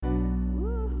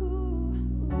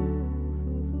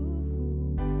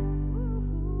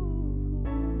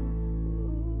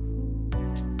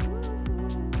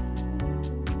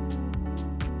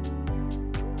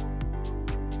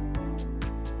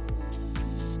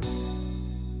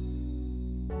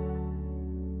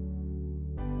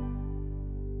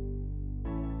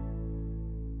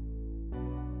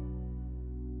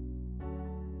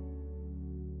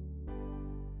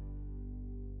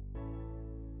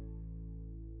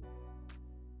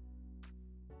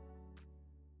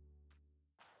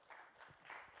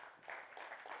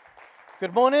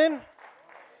Good morning.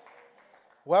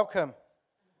 Welcome.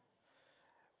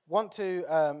 Want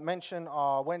to mention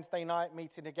our Wednesday night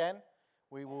meeting again.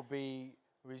 We will be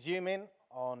resuming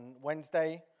on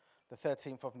Wednesday, the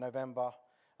 13th of November,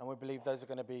 and we believe those are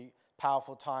going to be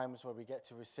powerful times where we get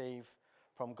to receive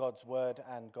from God's Word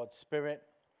and God's Spirit,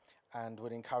 and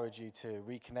would encourage you to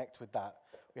reconnect with that.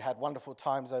 We had wonderful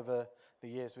times over the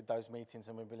years with those meetings,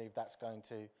 and we believe that's going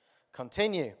to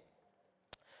continue.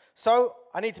 So,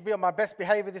 I need to be on my best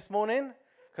behavior this morning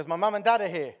because my mum and dad are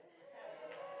here.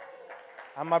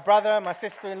 And my brother and my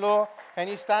sister-in-law. Can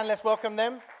you stand? Let's welcome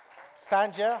them.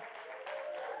 Stand, yeah?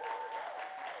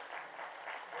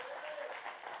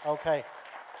 Okay.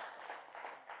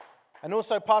 And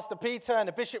also Pastor Peter and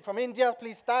the bishop from India,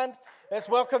 please stand. Let's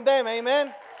welcome them,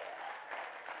 amen.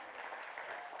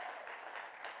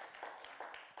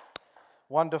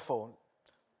 Wonderful.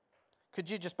 Could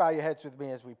you just bow your heads with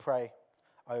me as we pray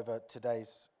over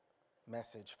today's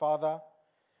message? Father,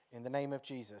 in the name of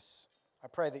Jesus, I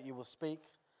pray that you will speak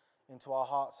into our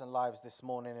hearts and lives this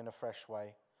morning in a fresh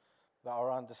way, that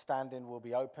our understanding will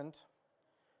be opened,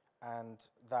 and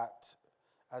that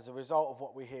as a result of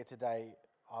what we hear today,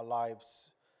 our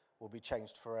lives will be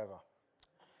changed forever.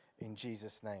 In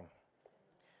Jesus' name,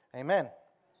 amen.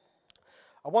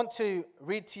 I want to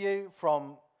read to you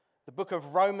from the book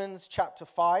of Romans chapter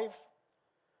 5,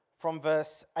 from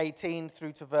verse 18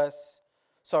 through to verse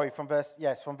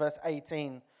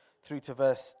 18 through to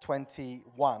verse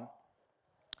 21.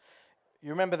 You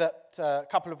remember that a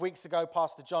couple of weeks ago,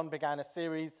 Pastor John began a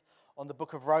series on the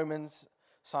book of Romans,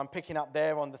 so I'm picking up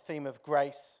there on the theme of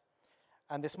grace.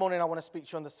 And this morning I want to speak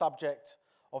to you on the subject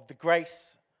of the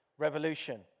grace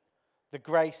revolution. The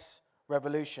grace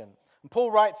revolution. And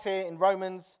Paul writes here in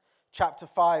Romans chapter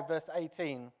 5, verse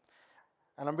 18,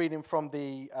 and I'm reading from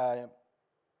the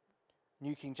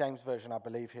New King James Version, I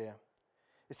believe here.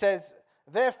 It says,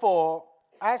 "Therefore,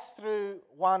 as through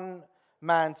one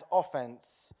man's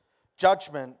offense,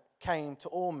 judgment came to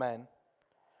all men,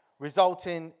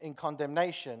 resulting in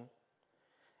condemnation,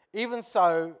 even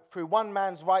so, through one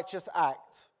man's righteous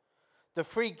act, the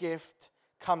free gift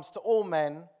comes to all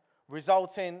men,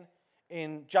 resulting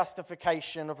in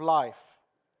justification of life.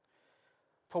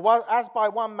 For as by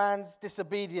one man's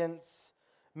disobedience,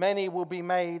 many will be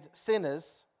made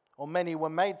sinners, or many were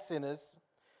made sinners,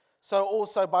 so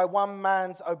also by one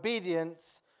man's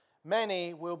obedience,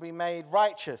 many will be made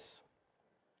righteous.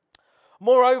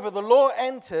 Moreover, the law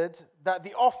entered that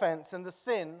the offense and the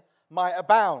sin might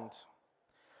abound.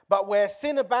 But where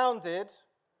sin abounded,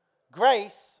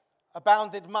 grace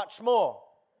abounded much more."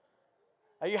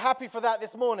 Are you happy for that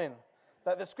this morning?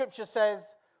 That the scripture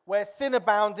says, where sin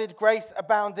abounded, grace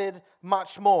abounded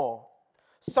much more.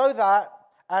 So that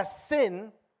as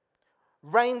sin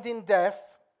reigned in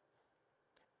death,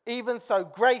 even so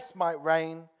grace might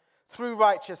reign through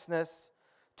righteousness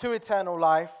to eternal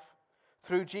life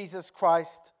through Jesus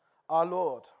Christ our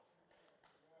Lord.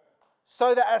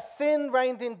 So that as sin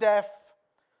reigned in death,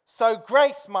 so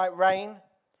grace might reign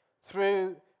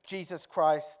through Jesus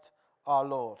Christ our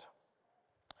Lord.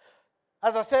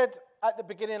 As I said at the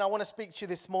beginning, I want to speak to you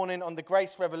this morning on the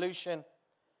grace revolution.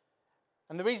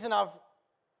 And the reason I've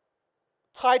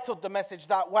titled the message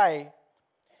that way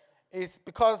is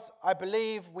because I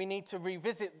believe we need to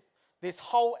revisit this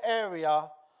whole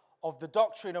area of the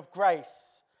doctrine of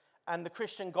grace and the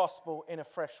Christian gospel in a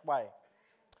fresh way.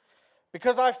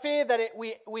 Because I fear that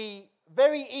we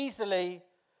very easily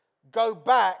go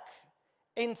back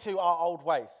into our old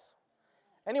ways.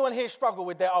 Anyone here struggle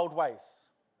with their old ways?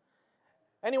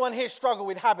 Anyone here struggle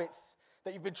with habits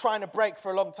that you've been trying to break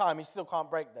for a long time and you still can't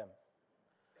break them?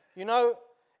 You know,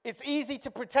 it's easy to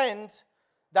pretend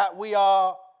that we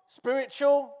are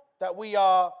spiritual, that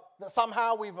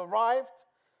somehow we've arrived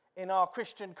in our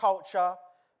Christian culture.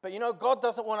 But you know, God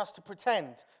doesn't want us to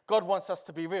pretend. God wants us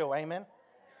to be real, amen?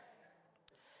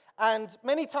 And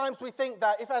many times we think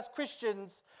that if as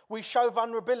Christians we show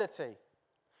vulnerability,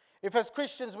 if as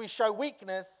Christians we show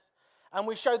weakness, and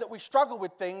we show that we struggle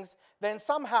with things, then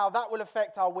somehow that will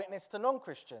affect our witness to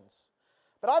non-Christians.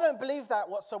 But I don't believe that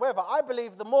whatsoever. I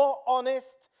believe the more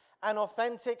honest and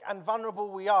authentic and vulnerable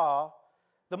we are,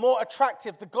 the more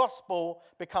attractive the gospel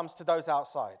becomes to those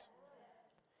outside.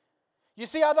 You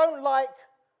see, I don't like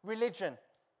religion.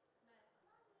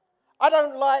 I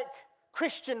don't like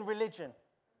Christian religion.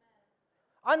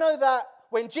 I know that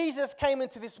when Jesus came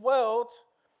into this world,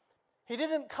 he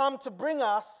didn't come to bring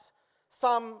us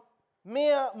some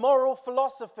mere moral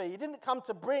philosophy. He didn't come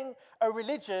to bring a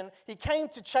religion. He came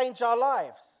to change our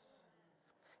lives.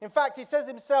 In fact, he says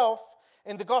himself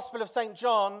in the Gospel of St.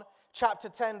 John, chapter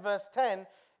 10, verse 10,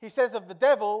 he says of the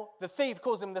devil, the thief,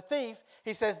 calls him the thief.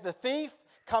 He says the thief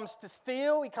comes to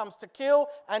steal, he comes to kill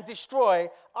and destroy.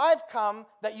 I've come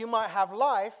that you might have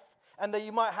life, and that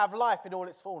you might have life in all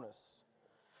its fullness.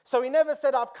 So he never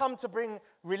said, I've come to bring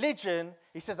religion.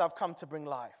 He says, I've come to bring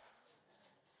life.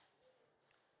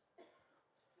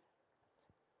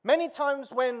 Many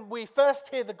times when we first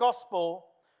hear the gospel,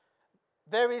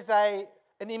 there is an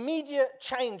immediate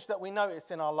change that we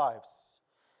notice in our lives.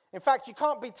 In fact, you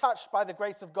can't be touched by the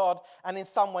grace of God and in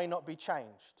some way not be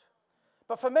changed.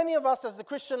 But for many of us, as the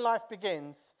Christian life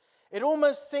begins, it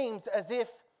almost seems as if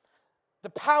the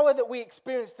power that we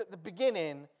experienced at the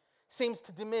beginning seems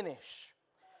to diminish.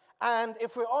 And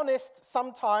if we're honest,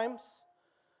 sometimes,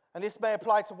 and this may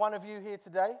apply to one of you here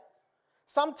today,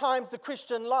 sometimes the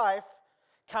Christian life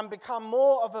can become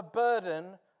more of a burden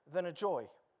than a joy.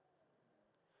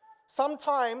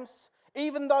 Sometimes,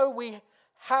 even though we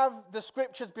have the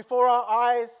scriptures before our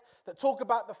eyes that talk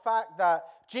about the fact that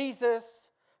Jesus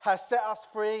has set us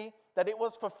free, that it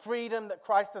was for freedom that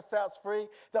Christ has set us free,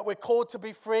 that we're called to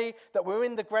be free, that we're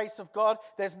in the grace of God,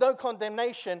 there's no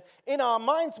condemnation. In our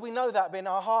minds we know that, but in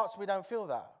our hearts we don't feel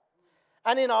that.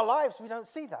 And in our lives we don't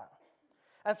see that.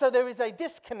 And so there is a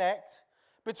disconnect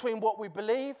between what we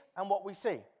believe and what we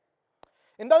see.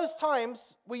 In those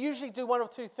times, we usually do one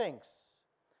of two things.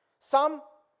 Some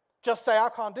just say, I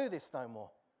can't do this no more.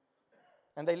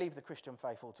 And they leave the Christian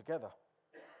faith altogether.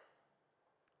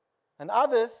 And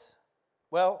others,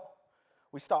 well,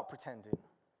 we start pretending.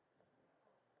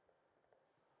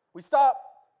 We start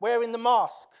wearing the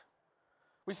mask.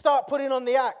 We start putting on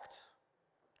the act.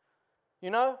 You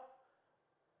know?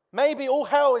 Maybe all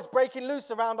hell is breaking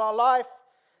loose around our life.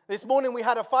 This morning we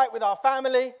had a fight with our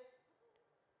family.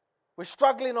 We're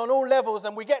struggling on all levels,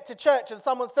 and we get to church and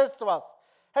someone says to us,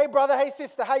 hey brother, hey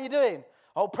sister, how you doing?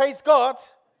 Oh, praise God.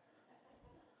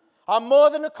 I'm more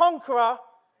than a conqueror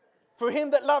through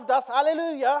him that loved us.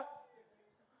 Hallelujah.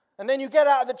 And then you get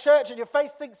out of the church and your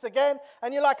face sinks again,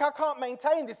 and you're like, I can't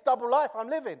maintain this double life I'm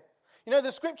living. You know,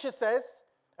 the scripture says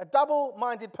a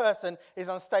double-minded person is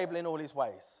unstable in all his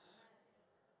ways.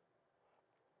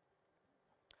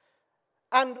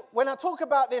 And when I talk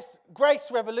about this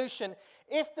grace revolution,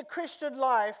 if the Christian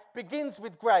life begins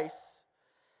with grace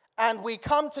and we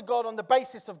come to God on the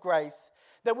basis of grace,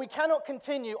 then we cannot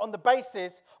continue on the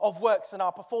basis of works and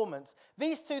our performance.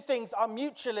 These two things are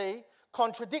mutually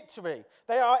contradictory.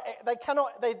 They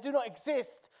do not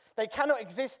exist. They cannot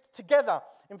exist together.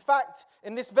 In fact,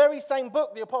 in this very same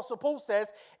book, the Apostle Paul says,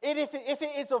 if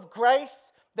it is of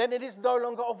grace, then it is no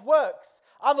longer of works.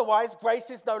 Otherwise, grace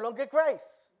is no longer grace.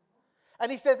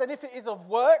 And he says, and if it is of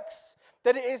works,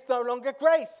 then it is no longer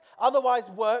grace. Otherwise,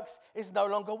 works is no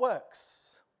longer works.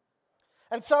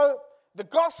 And so, the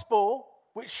gospel,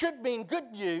 which should mean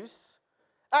good news,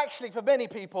 actually for many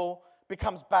people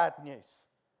becomes bad news.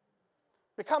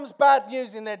 Becomes bad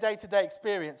news in their day-to-day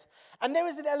experience. And there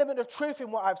is an element of truth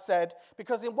in what I've said,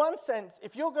 because in one sense,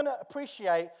 if you're going to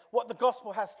appreciate what the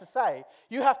gospel has to say,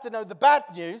 you have to know the bad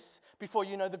news before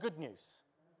you know the good news.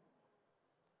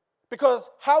 Because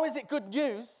how is it good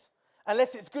news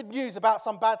unless it's good news about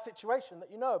some bad situation that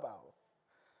you know about?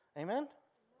 Amen?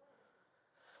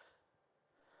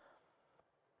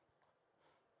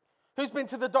 Who's been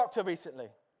to the doctor recently?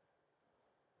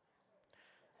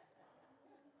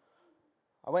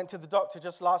 I went to the doctor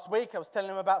just last week. I was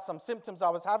telling him about some symptoms I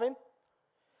was having.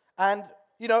 And,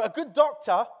 you know, a good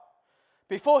doctor,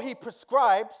 before he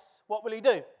prescribes, what will he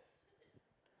do?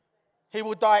 He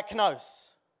will diagnose.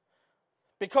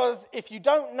 Because if you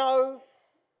don't know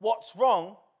what's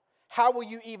wrong, how will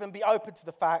you even be open to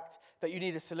the fact that you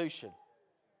need a solution?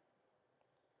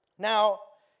 Now,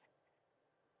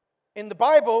 in the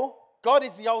Bible, God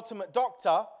is the ultimate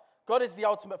doctor, God is the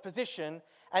ultimate physician,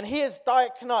 and he has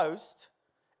diagnosed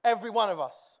every one of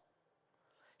us.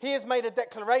 He has made a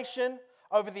declaration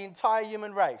over the entire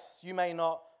human race. You may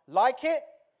not like it,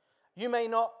 you may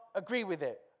not agree with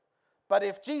it, but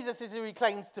if Jesus is who he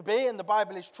claims to be and the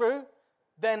Bible is true,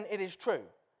 then it is true.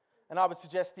 And I would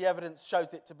suggest the evidence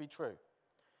shows it to be true.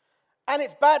 And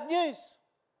it's bad news.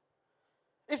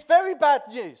 It's very bad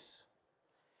news.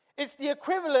 It's the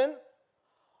equivalent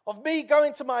of me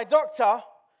going to my doctor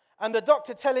and the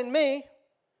doctor telling me,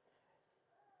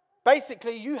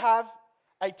 basically, you have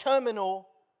a terminal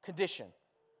condition.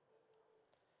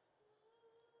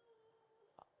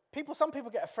 Some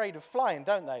people get afraid of flying,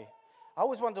 don't they? I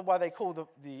always wonder why they call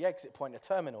the exit point a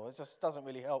terminal. It just doesn't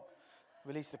really help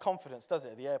release the confidence, does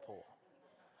it, at the airport?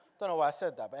 Don't know why I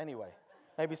said that, but anyway.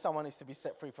 Maybe someone needs to be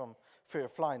set free from fear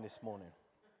of flying this morning.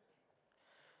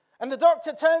 And the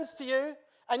doctor turns to you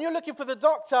And you're looking for the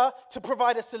doctor to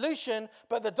provide a solution,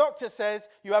 but the doctor says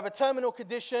you have a terminal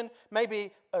condition,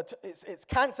 maybe it's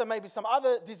cancer, maybe some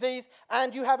other disease,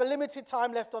 and you have a limited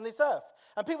time left on this earth.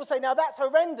 And people say, now that's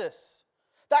horrendous.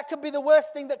 That could be the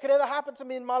worst thing that could ever happen to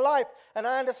me in my life, and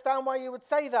I understand why you would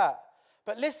say that.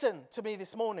 But listen to me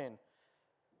this morning.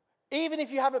 Even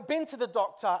if you haven't been to the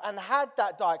doctor and had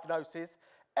that diagnosis,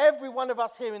 every one of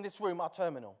us here in this room are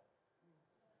terminal.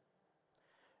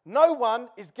 No one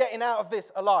is getting out of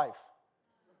this alive.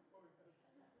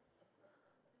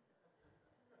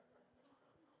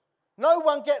 No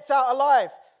one gets out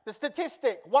alive. The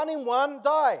statistic, 1 in 1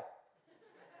 die.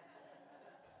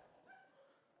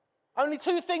 Only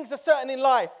 2 things are certain in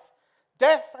life: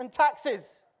 death and taxes.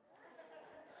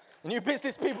 And you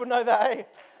business people know that, eh?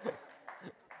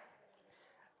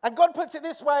 And God puts it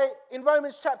this way in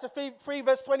Romans chapter 3,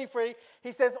 verse 23.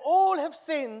 He says, all have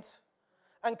sinned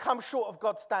and come short of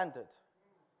God's standard.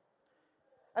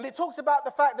 And it talks about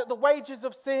the fact that the wages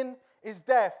of sin is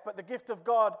death, but the gift of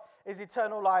God is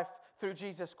eternal life through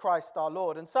Jesus Christ our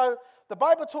Lord. And so the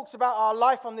Bible talks about our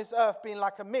life on this earth being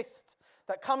like a mist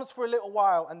that comes for a little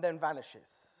while and then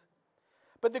vanishes.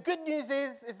 But the good news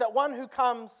is that one who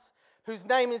comes, whose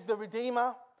name is the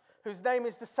Redeemer, whose name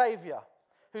is the Savior,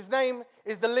 whose name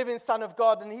is the living Son of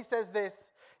God, and he says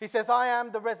this, he says, I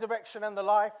am the resurrection and the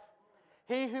life.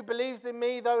 He who believes in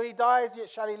me, though he dies, yet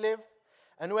shall he live.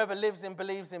 And whoever lives and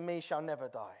believes in me shall never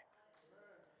die.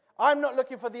 I'm not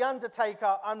looking for the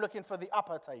undertaker. I'm looking for the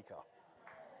upper taker.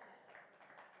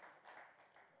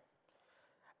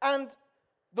 And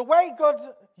the way God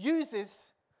uses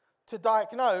to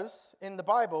diagnose in the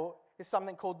Bible is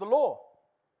something called the law.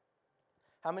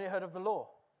 How many have heard of the law?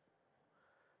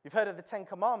 You've heard of the 10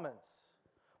 Commandments.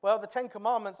 Well, the 10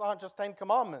 Commandments aren't just 10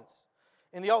 Commandments.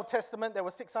 In the Old Testament, there were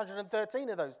 613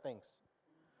 of those things.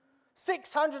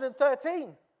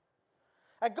 613.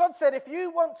 And God said, if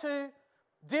you want to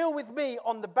deal with me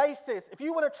on the basis, if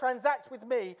you want to transact with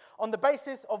me on the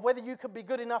basis of whether you can be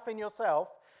good enough in yourself,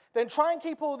 then try and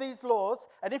keep all these laws,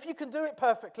 and if you can do it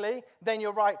perfectly, then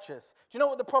you're righteous. Do you know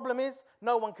what the problem is?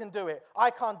 No one can do it. I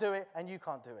can't do it, and you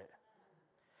can't do it.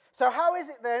 So how is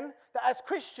it then that as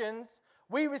Christians,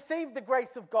 we receive the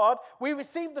grace of God, we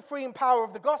receive the freeing power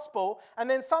of the gospel, and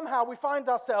then somehow we find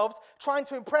ourselves trying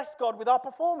to impress God with our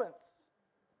performance?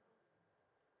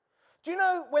 Do you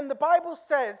know when the Bible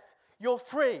says you're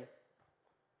free,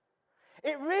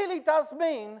 it really does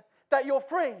mean that you're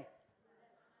free.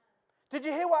 Did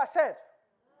you hear what I said?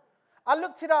 I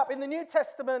looked it up in the New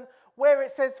Testament where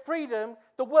it says freedom,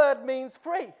 the word means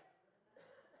free.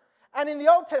 And in the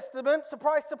Old Testament,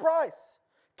 surprise, surprise,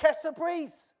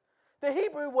 kesapris, the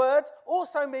Hebrew word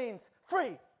also means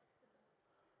free.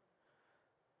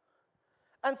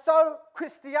 And so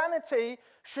Christianity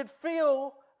should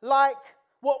feel like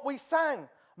what we sang.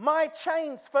 My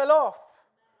chains fell off.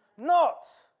 Not,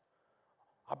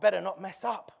 I better not mess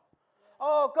up.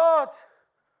 Oh God,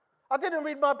 I didn't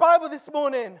read my Bible this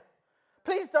morning.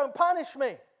 Please don't punish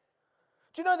me.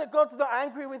 Do you know that God's not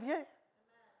angry with you?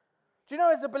 Do you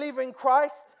know as a believer in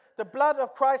Christ, the blood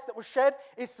of Christ that was shed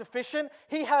is sufficient?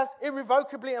 He has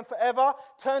irrevocably and forever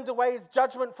turned away his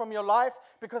judgment from your life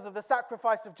because of the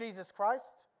sacrifice of Jesus Christ.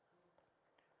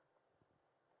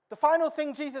 The final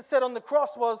thing Jesus said on the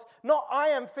cross was, not I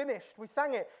am finished. We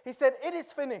sang it. He said, it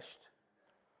is finished.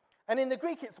 And in the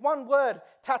Greek, it's one word,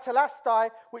 tatalastai,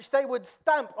 which they would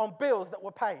stamp on bills that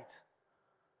were paid.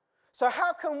 So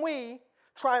how can we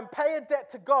try and pay a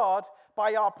debt to God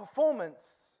by our performance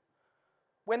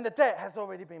when the debt has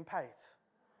already been paid?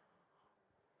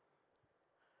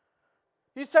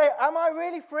 You say, am I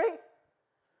really free?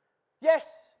 Yes,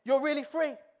 you're really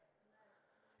free.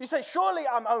 You say, surely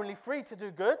I'm only free to do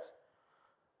good.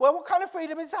 Well, what kind of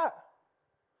freedom is that?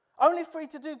 Only free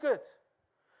to do good.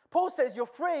 Paul says you're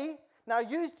free. Now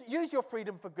use your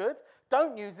freedom for good.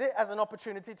 Don't use it as an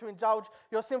opportunity to indulge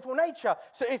your sinful nature.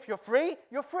 So if you're free,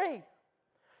 you're free.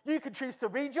 You can choose to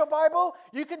read your Bible.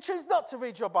 You can choose not to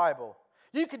read your Bible.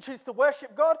 You can choose to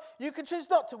worship God. You can choose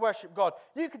not to worship God.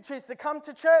 You can choose to come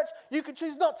to church. You can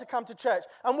choose not to come to church.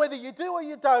 And whether you do or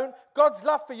you don't, God's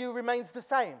love for you remains the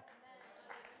same.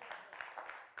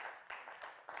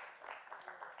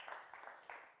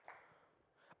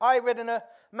 I read an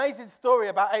amazing story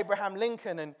about Abraham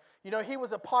Lincoln, and he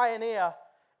was a pioneer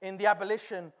in the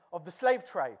abolition of the slave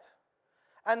trade.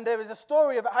 And there is a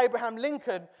story of Abraham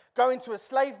Lincoln going to a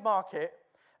slave market,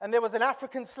 and there was an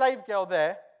African slave girl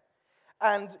there,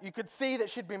 and you could see that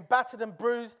she'd been battered and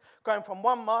bruised, going from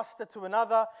one master to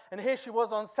another, and here she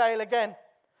was on sale again.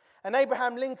 And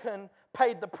Abraham Lincoln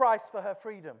paid the price for her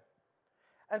freedom.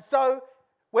 And so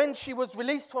when she was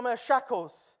released from her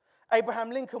shackles,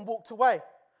 Abraham Lincoln walked away.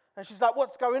 And she's like,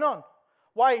 what's going on?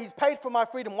 Why? He's paid for my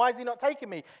freedom. Why is he not taking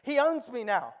me? He owns me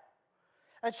now.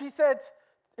 And he said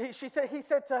to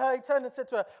her, he turned and said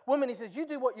to her, woman, he says, you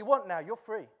do what you want now. You're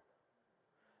free.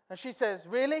 And she says,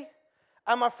 really?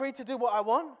 Am I free to do what I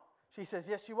want? She says,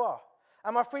 yes, you are.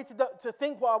 Am I free to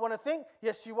think what I want to think?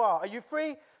 Yes, you are. Are you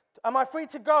free? Am I free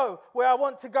to go where I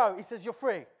want to go? He says, you're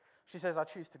free. She says, I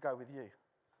choose to go with you.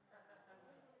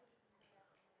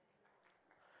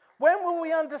 When will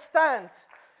we understand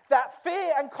that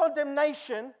fear and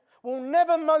condemnation will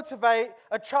never motivate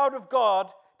a child of God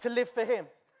to live for him?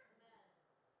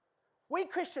 We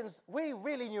Christians, we're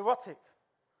really neurotic.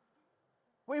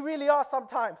 We really are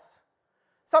sometimes.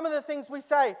 Some of the things we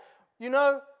say,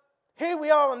 here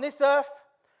we are on this earth,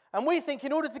 and we think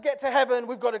in order to get to heaven,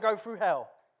 we've got to go through hell.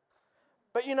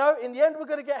 But in the end, we're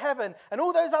going to get heaven. And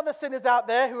all those other sinners out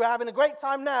there who are having a great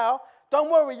time now,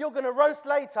 don't worry, you're going to roast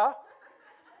later.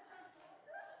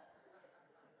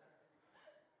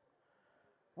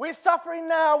 We're suffering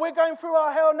now, we're going through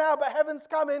our hell now, but heaven's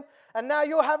coming, and now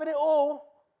you're having it all.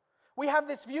 We have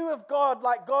this view of God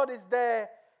like God is there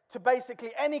to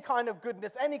basically any kind of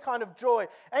goodness, any kind of joy,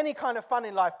 any kind of fun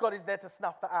in life, God is there to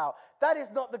snuff that out. That is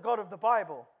not the God of the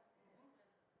Bible.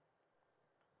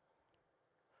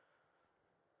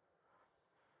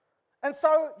 And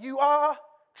so you are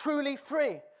truly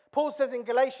free. Paul says in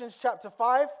Galatians chapter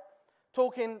 5,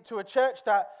 talking to a church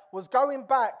that was going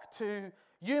back to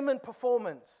human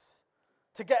performance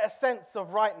to get a sense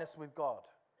of rightness with God.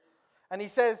 And he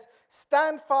says,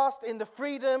 stand fast in the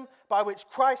freedom by which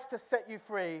Christ has set you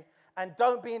free, and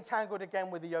don't be entangled again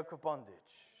with the yoke of bondage.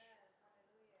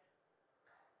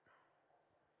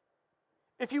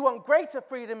 If you want greater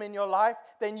freedom in your life,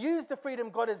 then use the freedom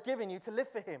God has given you to live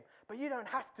for him. But you don't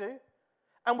have to.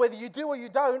 And whether you do or you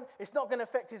don't, it's not going to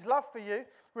affect his love for you.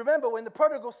 Remember, when the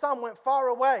prodigal son went far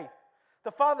away,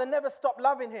 the father never stopped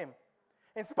loving him.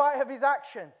 In spite of his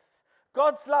actions,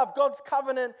 God's love, God's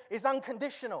covenant is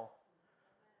unconditional.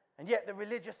 And yet the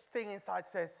religious thing inside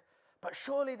says, but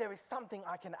surely there is something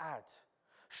I can add.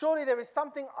 Surely there is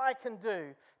something I can do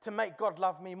to make God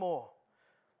love me more.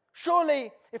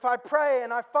 Surely if I pray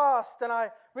and I fast and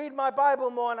I read my Bible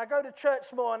more and I go to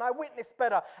church more and I witness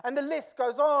better, and the list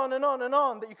goes on and on and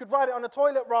on, that you could write it on a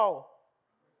toilet roll,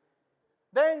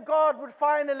 then God would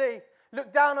finally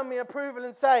look down on me in approval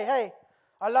and say, hey,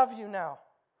 I love you now.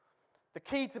 The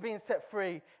key to being set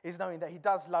free is knowing that he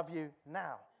does love you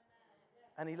now.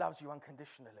 And he loves you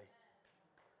unconditionally.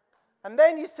 And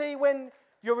then you see, when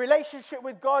your relationship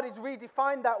with God is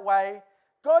redefined that way,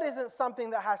 God isn't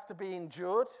something that has to be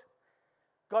endured.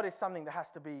 God is something that has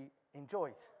to be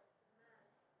enjoyed.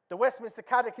 The Westminster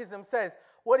Catechism says,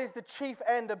 what is the chief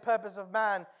end and purpose of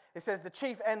man? It says the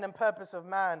chief end and purpose of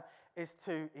man is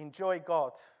to enjoy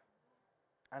God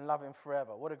and love him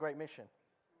forever. What a great mission.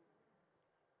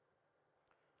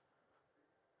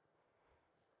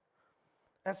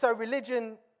 And so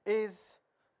religion is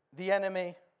the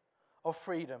enemy of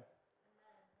freedom.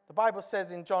 The Bible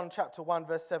says in John chapter 1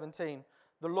 verse 17,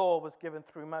 the law was given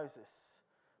through Moses,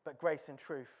 but grace and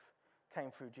truth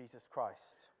came through Jesus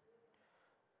Christ.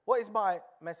 What is my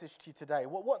message to you today?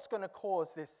 What's going to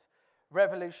cause this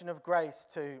revolution of grace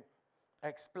to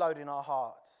explode in our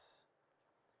hearts?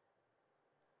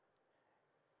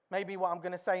 Maybe what I'm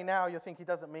going to say now, you'll think he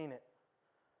doesn't mean it.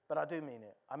 But I do mean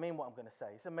it. I mean what I'm going to say.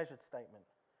 It's a measured statement.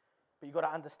 But you've got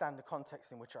to understand the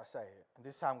context in which I say it. And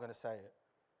this is how I'm going to say it.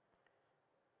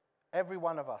 Every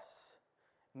one of us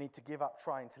need to give up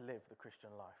trying to live the Christian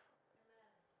life.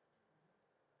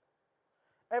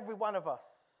 Every one of us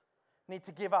need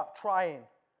to give up trying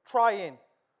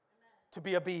to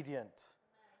be obedient,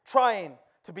 trying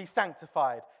to be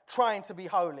sanctified, trying to be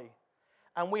holy.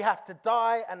 And we have to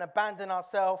die and abandon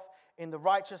ourselves in the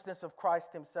righteousness of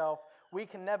Christ himself. We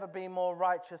can never be more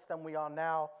righteous than we are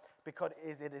now, because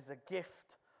it is a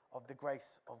gift of the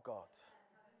grace of God.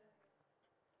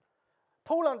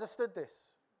 Paul understood this.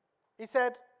 He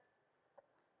said,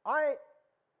 I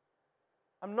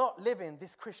am not living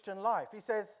this Christian life. He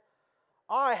says,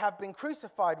 I have been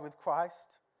crucified with Christ.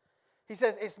 He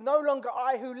says, it's no longer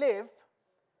I who live,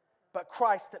 but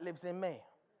Christ that lives in me.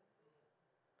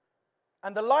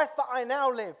 And the life that I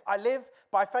now live, I live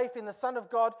by faith in the Son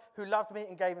of God who loved me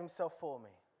and gave himself for me.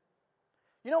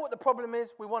 You know what the problem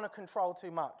is? We want to control too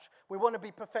much. We want to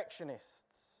be perfectionists.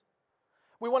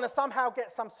 We want to somehow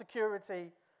get some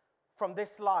security from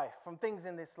this life, from things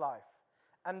in this life.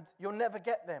 And you'll never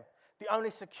get them. The only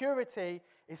security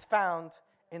is found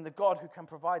in the God who can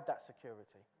provide that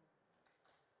security.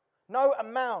 No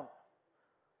amount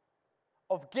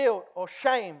of guilt or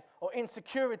shame or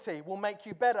insecurity will make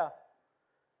you better.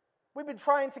 We've been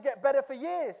trying to get better for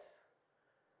years.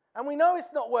 And we know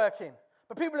it's not working.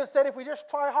 But people have said if we just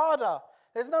try harder,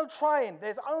 there's no trying.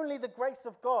 There's only the grace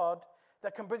of God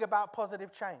that can bring about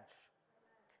positive change.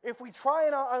 If we try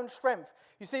in our own strength.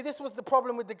 You see, this was the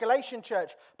problem with the Galatian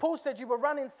church. Paul said you were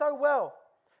running so well.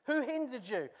 Who hindered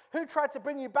you? Who tried to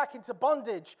bring you back into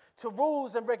bondage to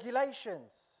rules and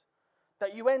regulations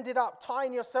that you ended up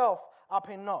tying yourself up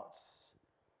in knots?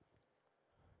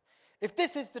 If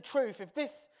this is the truth, if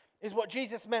this is what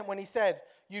Jesus meant when he said,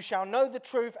 you shall know the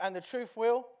truth and the truth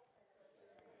will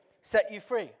set you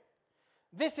free.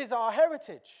 This is our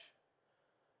heritage.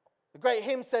 The great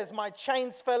hymn says, my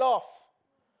chains fell off.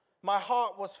 My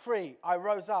heart was free. I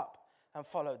rose up and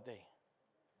followed thee.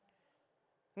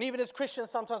 And even as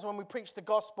Christians, sometimes when we preach the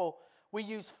gospel, we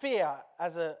use fear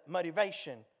as a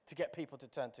motivation to get people to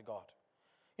turn to God.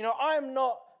 You know, I am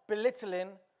not belittling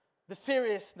the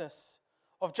seriousness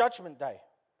of Judgment Day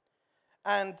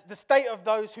and the state of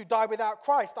those who die without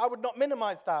Christ. I would not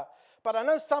minimize that. But I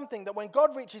know something, that when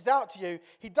God reaches out to you,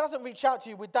 he doesn't reach out to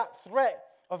you with that threat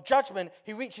of judgment.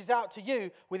 He reaches out to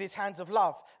you with his hands of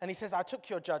love. And he says, I took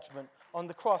your judgment on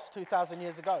the cross 2,000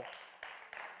 years ago.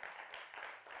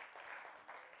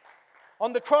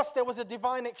 On the cross, there was a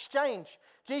divine exchange.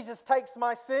 Jesus takes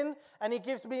my sin and he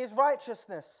gives me his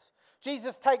righteousness.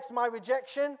 Jesus takes my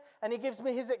rejection and he gives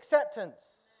me his acceptance.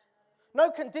 No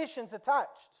conditions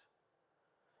attached.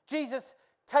 Jesus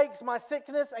takes my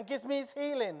sickness and gives me his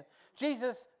healing.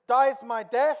 Jesus dies my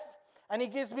death and he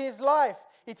gives me his life.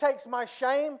 He takes my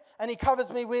shame and he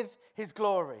covers me with his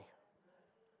glory.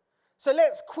 So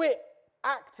let's quit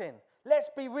acting. Let's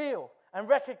be real and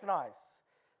recognize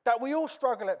that we all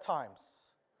struggle at times.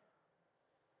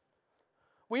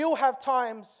 We all have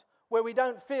times where we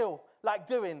don't feel like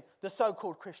doing the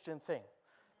so-called Christian thing.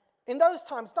 In those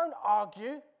times, don't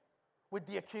argue with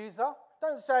the accuser.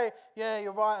 Don't say, yeah,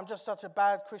 you're right, I'm just such a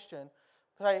bad Christian.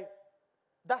 Say,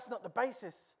 that's not the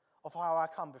basis of how I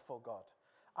come before God.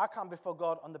 I come before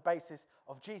God on the basis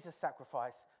of Jesus'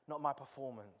 sacrifice, not my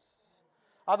performance.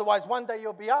 Otherwise, one day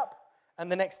you'll be up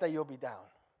and the next day you'll be down.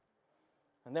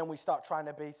 And then we start trying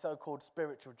to be so-called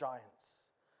spiritual giants,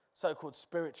 so-called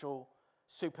spiritual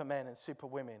supermen and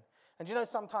superwomen. And you know,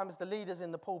 sometimes the leaders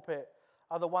in the pulpit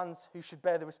are the ones who should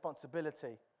bear the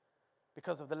responsibility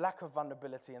because of the lack of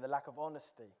vulnerability and the lack of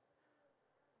honesty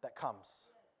that comes.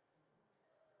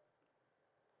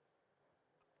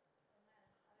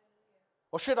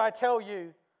 Or should I tell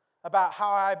you about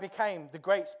how I became the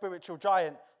great spiritual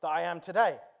giant that I am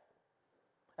today?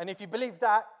 And if you believe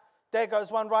that, there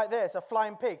goes one right there. It's a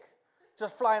flying pig,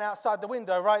 just flying outside the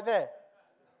window right there.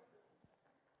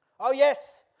 Oh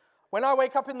yes, when I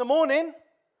wake up in the morning,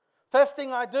 first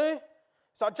thing I do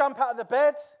is I jump out of the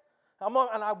bed and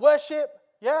I worship,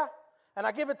 yeah? And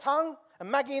I give a tongue and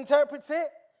Maggie interprets it.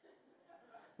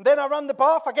 And then I run the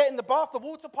bath, I get in the bath, the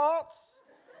water parts.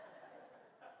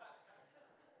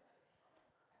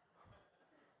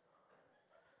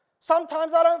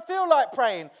 Sometimes I don't feel like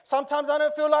praying. Sometimes I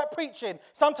don't feel like preaching.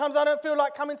 Sometimes I don't feel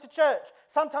like coming to church.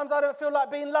 Sometimes I don't feel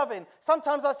like being loving.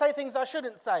 Sometimes I say things I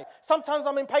shouldn't say. Sometimes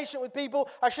I'm impatient with people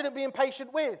I shouldn't be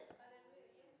impatient with.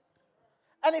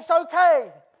 And it's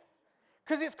okay,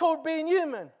 because it's called being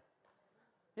human.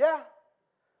 Yeah?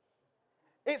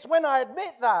 It's when I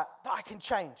admit that I can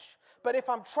change. But if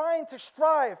I'm trying to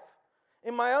strive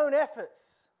in my own efforts,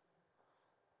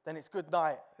 then it's good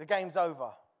night. The game's over.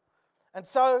 And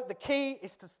so the key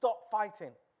is to stop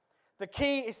fighting. The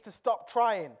key is to stop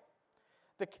trying.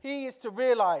 The key is to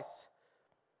realize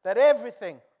that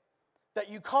everything that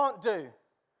you can't do,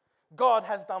 God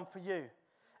has done for you.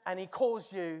 And he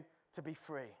calls you to be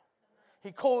free.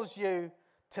 He calls you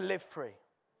to live free.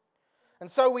 And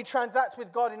so we transact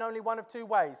with God in only one of two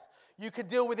ways. You could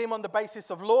deal with him on the basis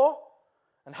of law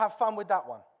and have fun with that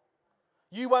one.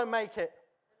 You won't make it.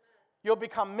 You'll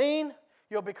become mean.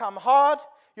 You'll become hard.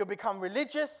 You'll become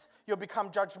religious. You'll become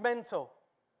judgmental.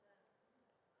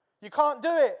 You can't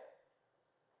do it.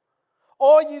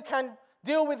 Or you can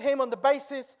deal with him on the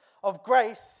basis of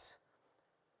grace.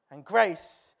 And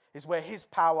grace is where his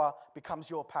power becomes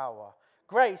your power.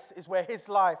 Grace is where his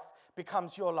life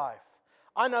becomes your life.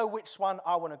 I know which one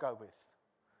I want to go with.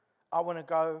 I want to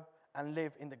go and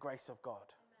live in the grace of God.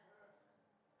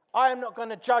 I am not going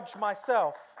to judge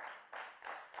myself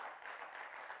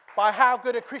by how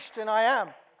good a Christian I am.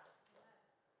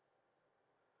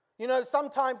 You know,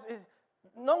 sometimes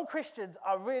non-Christians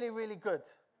are really, really good.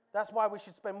 That's why we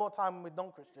should spend more time with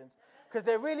non-Christians. Because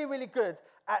they're really, really good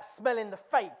at smelling the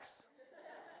fakes.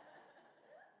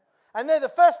 And they're the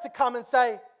first to come and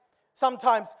say,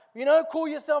 sometimes, you know, call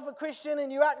yourself a Christian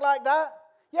and you act like that.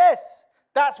 Yes,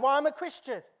 that's why I'm a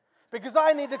Christian. Because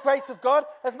I need the grace of God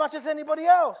as much as anybody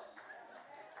else.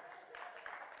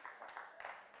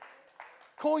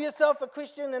 Call yourself a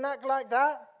Christian and act like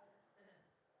that?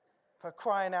 For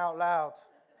crying out loud.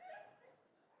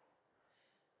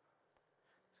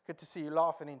 It's good to see you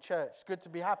laughing in church. It's good to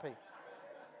be happy.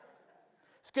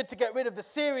 It's good to get rid of the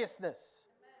seriousness.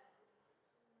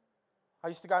 I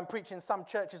used to go and preach in some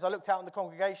churches. I looked out in the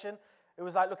congregation. It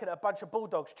was like looking at a bunch of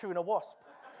bulldogs chewing a wasp.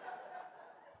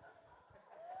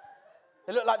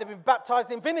 They looked like they'd been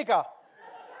baptized in vinegar.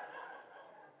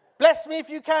 Bless me if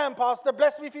you can, Pastor.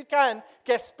 Bless me if you can,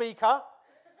 guest speaker.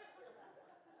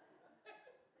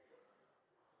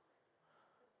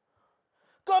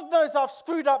 God knows I've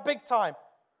screwed up big time.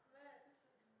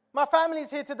 My family's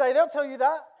here today. They'll tell you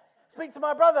that. Speak to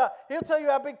my brother. He'll tell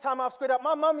you how big time I've screwed up.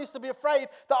 My mum used to be afraid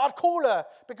that I'd call her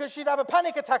because she'd have a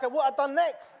panic attack at what I'd done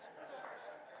next.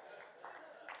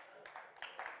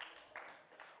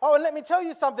 Oh, and let me tell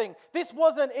you something. This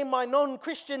wasn't in my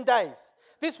non-Christian days.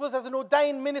 This was as an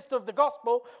ordained minister of the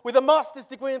gospel with a master's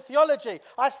degree in theology.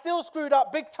 I still screwed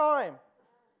up big time.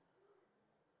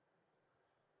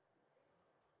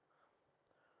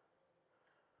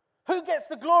 Who gets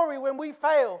the glory when we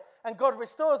fail and God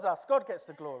restores us? God gets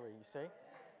the glory, you see.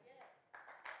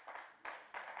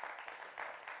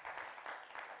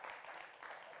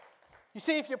 You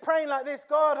see, if you're praying like this,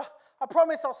 God, I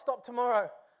promise I'll stop tomorrow.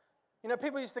 You know,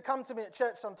 people used to come to me at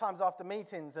church sometimes after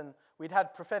meetings and we'd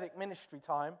had prophetic ministry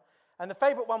time. And the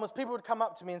favorite one was people would come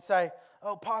up to me and say,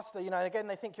 oh, Pastor, you know, again,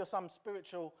 they think you're some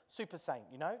spiritual super saint,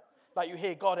 you know, like you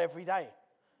hear God every day.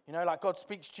 You know, like God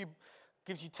speaks to you,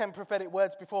 gives you 10 prophetic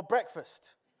words before breakfast.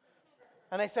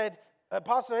 And they said,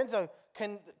 Pastor Enzo,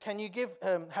 can you give,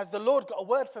 has the Lord got a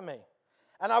word for me?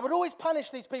 And I would always punish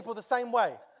these people the same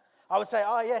way. I would say,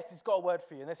 oh, yes, he's got a word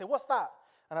for you. And they say, what's that?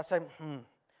 And I say,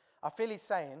 I feel he's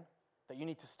saying that you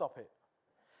need to stop it.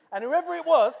 And whoever it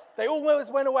was, they always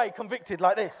went away convicted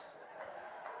like this.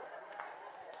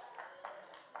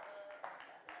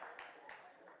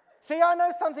 See, I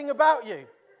know something about you.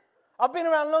 I've been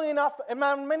around long enough,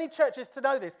 around many churches to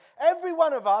know this. Every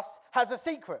one of us has a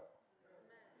secret.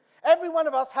 Every one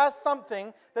of us has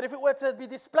something that if it were to be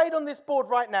displayed on this board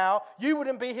right now, you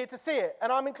wouldn't be here to see it,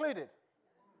 and I'm included.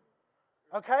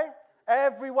 Okay?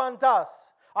 Everyone does.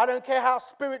 I don't care how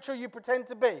spiritual you pretend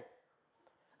to be.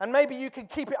 And maybe you can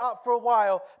keep it up for a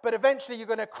while, but eventually you're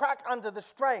going to crack under the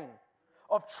strain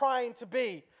of trying to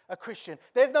be a Christian.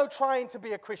 There's no trying to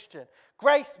be a Christian.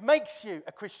 Grace makes you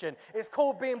a Christian. It's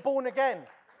called being born again.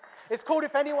 It's called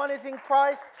if anyone is in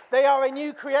Christ, they are a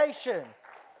new creation.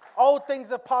 Old things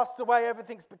have passed away,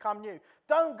 everything's become new.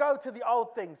 Don't go to the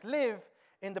old things. Live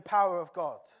in the power of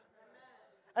God.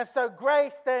 And so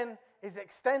grace then is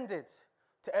extended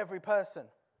to every person.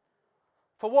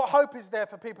 For what hope is there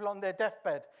for people on their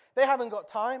deathbed? They haven't got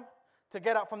time to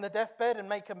get up from the deathbed and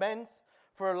make amends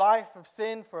for a life of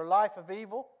sin, for a life of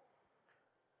evil.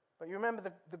 But you remember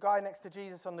the guy next to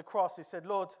Jesus on the cross who said,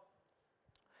 Lord,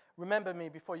 remember me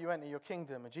before you enter your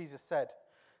kingdom. And Jesus said,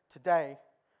 today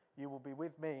you will be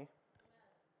with me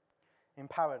in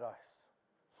paradise.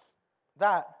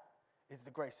 That is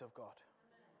the grace of God.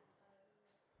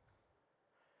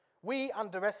 We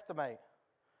underestimate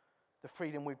the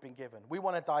freedom we've been given. We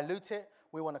want to dilute it.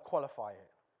 We want to qualify it.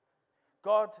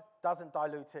 God doesn't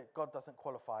dilute it. God doesn't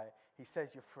qualify it. He says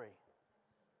you're free.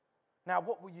 Now,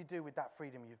 what will you do with that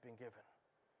freedom you've been given?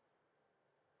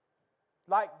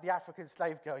 Like the African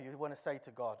slave girl, you want to say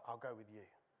to God, I'll go with you.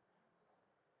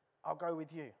 I'll go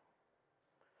with you.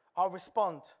 I'll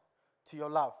respond to your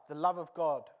love. The love of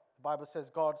God. The Bible says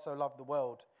God so loved the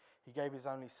world, he gave his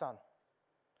only son,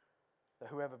 that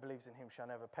whoever believes in him shall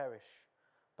never perish,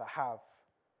 but have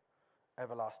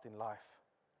everlasting life.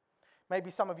 Maybe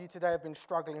some of you today have been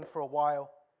struggling for a while,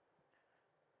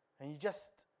 and you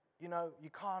just, you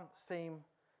can't seem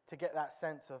to get that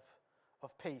sense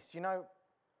of peace. You know,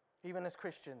 even as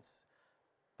Christians,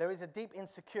 there is a deep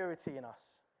insecurity in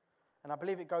us, and I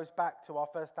believe it goes back to our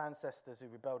first ancestors who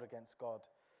rebelled against God.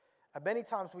 And many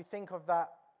times we think of that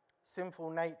sinful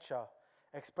nature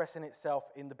expressing itself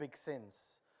in the big sins.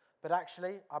 But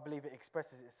actually, I believe it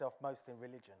expresses itself most in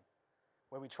religion,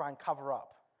 where we try and cover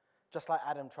up, just like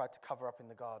Adam tried to cover up in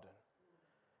the garden.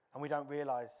 And we don't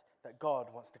realize that God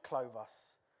wants to clothe us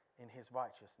in his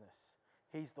righteousness.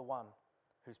 He's the one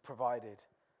who's provided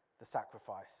the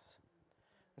sacrifice.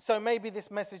 And so maybe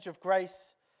this message of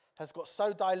grace has got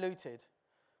so diluted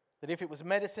that if it was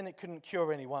medicine, it couldn't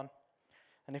cure anyone.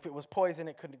 And if it was poison,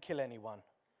 it couldn't kill anyone.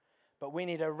 But we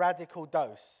need a radical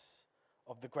dose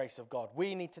of the grace of God.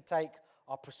 We need to take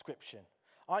our prescription.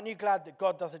 Aren't you glad that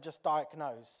God doesn't just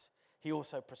diagnose, he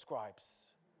also prescribes?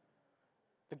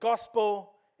 The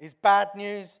gospel is bad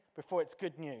news before it's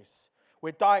good news.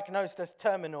 We're diagnosed as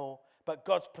terminal, but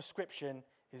God's prescription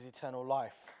is eternal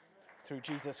life through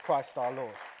Jesus Christ our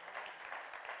Lord.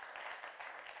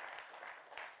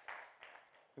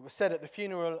 It was said at the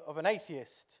funeral of an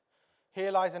atheist,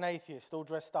 "Here lies an atheist all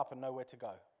dressed up and nowhere to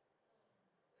go."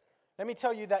 Let me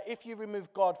tell you that if you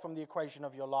remove God from the equation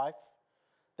of your life,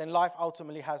 then life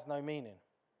ultimately has no meaning.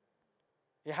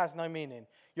 It has no meaning.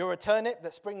 You're a turnip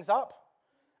that springs up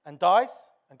and dies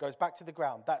and goes back to the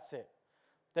ground. That's it.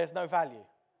 There's no value.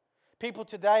 People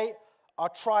today are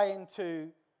trying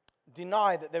to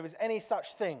deny that there is any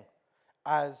such thing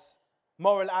as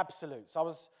moral absolutes. I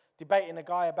was debating a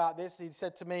guy about this. He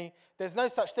said to me, "There's no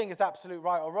such thing as absolute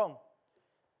right or wrong."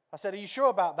 I said, "Are you sure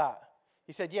about that?"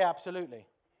 He said, "Yeah, absolutely."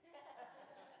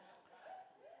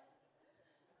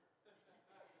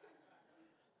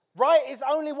 Right is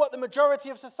only what the majority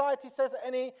of society says at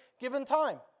any given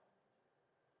time.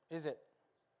 Is it?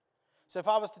 So if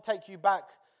I was to take you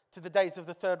back to the days of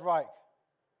the Third Reich,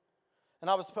 and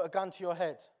I was to put a gun to your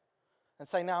head and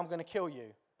say, "Now I'm going to kill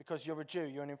you because you're a Jew,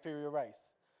 you're an inferior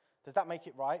race," does that make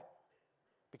it right?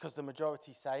 Because the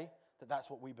majority say that that's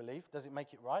what we believe. Does it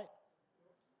make it right?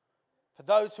 For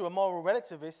those who are moral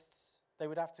relativists, they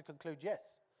would have to conclude yes,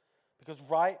 because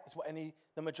right is what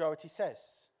the majority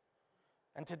says.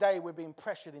 And today we're being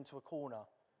pressured into a corner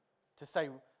to say,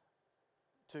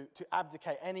 to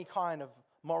abdicate any kind of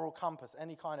moral compass,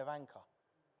 any kind of anchor.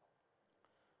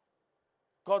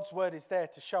 God's word is there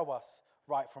to show us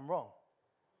right from wrong.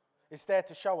 It's there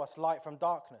to show us light from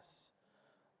darkness.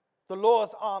 The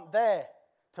laws aren't there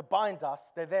to bind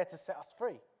us, they're there to set us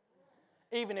free.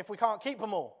 Even if we can't keep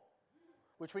them all,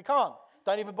 which we can't.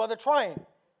 Don't even bother trying.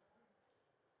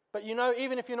 But you know,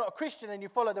 even if you're not a Christian and you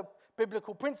follow the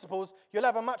biblical principles, you'll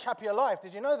have a much happier life.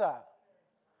 Did you know that?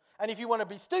 And if you want to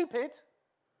be stupid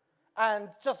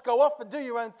and just go off and do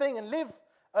your own thing and live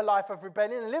a life of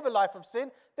rebellion and live a life of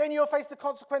sin, then you'll face the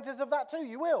consequences of that too.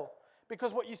 You will.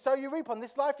 Because what you sow, you reap. On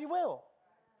this life, you will.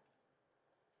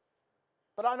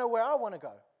 But I know where I want to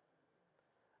go.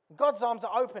 God's arms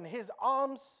are open. His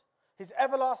arms, his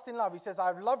everlasting love. He says,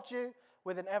 "I've loved you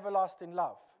with an everlasting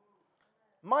love."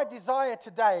 My desire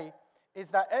today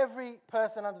is that every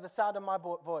person under the sound of my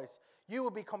voice, you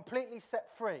will be completely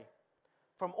set free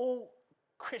from all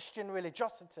Christian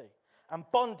religiosity and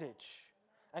bondage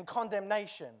and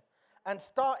condemnation and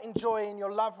start enjoying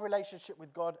your love relationship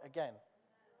with God again.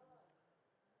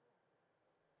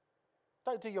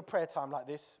 Don't do your prayer time like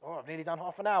this. "Oh, I've nearly done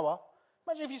half an hour."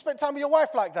 Imagine if you spent time with your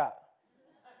wife like that.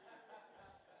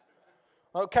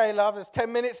 "Okay, love, there's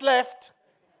 10 minutes left.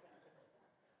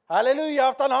 Hallelujah,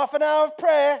 I've done half an hour of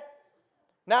prayer.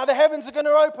 Now the heavens are going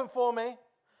to open for me."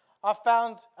 I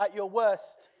found at your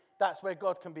worst, that's where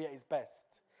God can be at his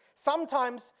best.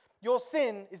 Sometimes your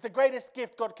sin is the greatest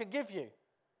gift God can give you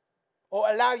or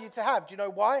allow you to have. Do you know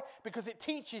why? Because it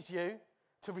teaches you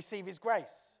to receive his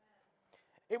grace.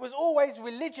 It was always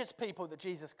religious people that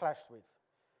Jesus clashed with.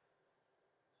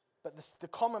 But the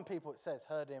common people, it says,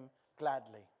 heard him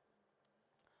gladly.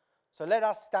 So let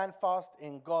us stand fast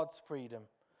in God's freedom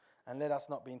and let us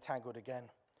not be entangled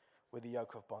again with the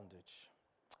yoke of bondage.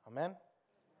 Amen?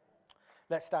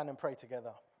 Let's stand and pray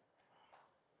together.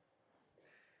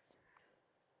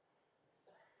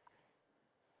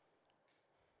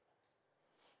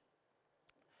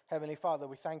 Heavenly Father,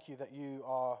 we thank you that you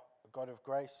are a God of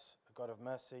grace, a God of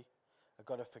mercy, a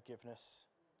God of forgiveness.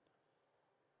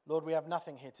 Lord, we have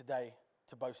nothing here today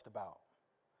to boast about.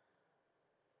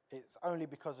 It's only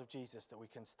because of Jesus that we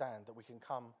can stand, that we can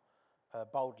come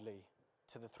boldly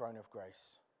to the throne of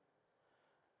grace.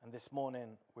 And this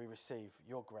morning we receive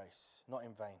your grace, not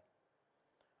in vain.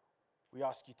 We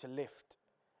ask you to lift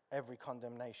every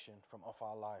condemnation from off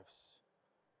our lives.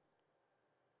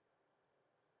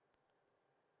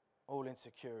 All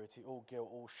insecurity, all guilt,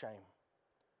 all shame.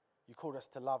 You called us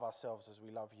to love ourselves as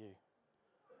we love you.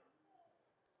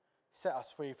 Set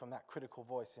us free from that critical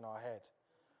voice in our head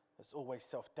that's always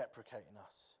self-deprecating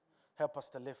us. Help us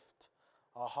to lift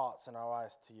our hearts and our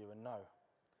eyes to you and know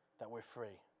that we're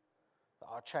free, that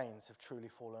our chains have truly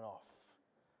fallen off,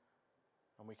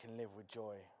 and we can live with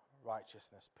joy,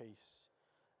 righteousness, peace,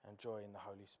 and joy in the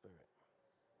Holy Spirit.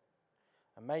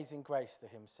 Amazing grace, the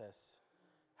hymn says.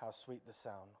 How sweet the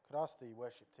sound. Could I ask the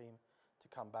worship team to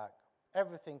come back?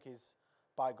 Everything is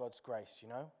by God's grace, you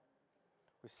know.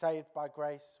 We're saved by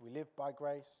grace. We live by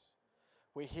grace.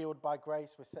 We're healed by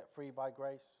grace. We're set free by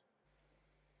grace.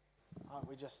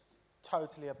 We just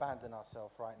totally abandon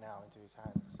ourselves right now into his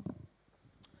hands.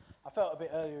 I felt a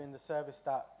bit earlier in the service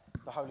that the Holy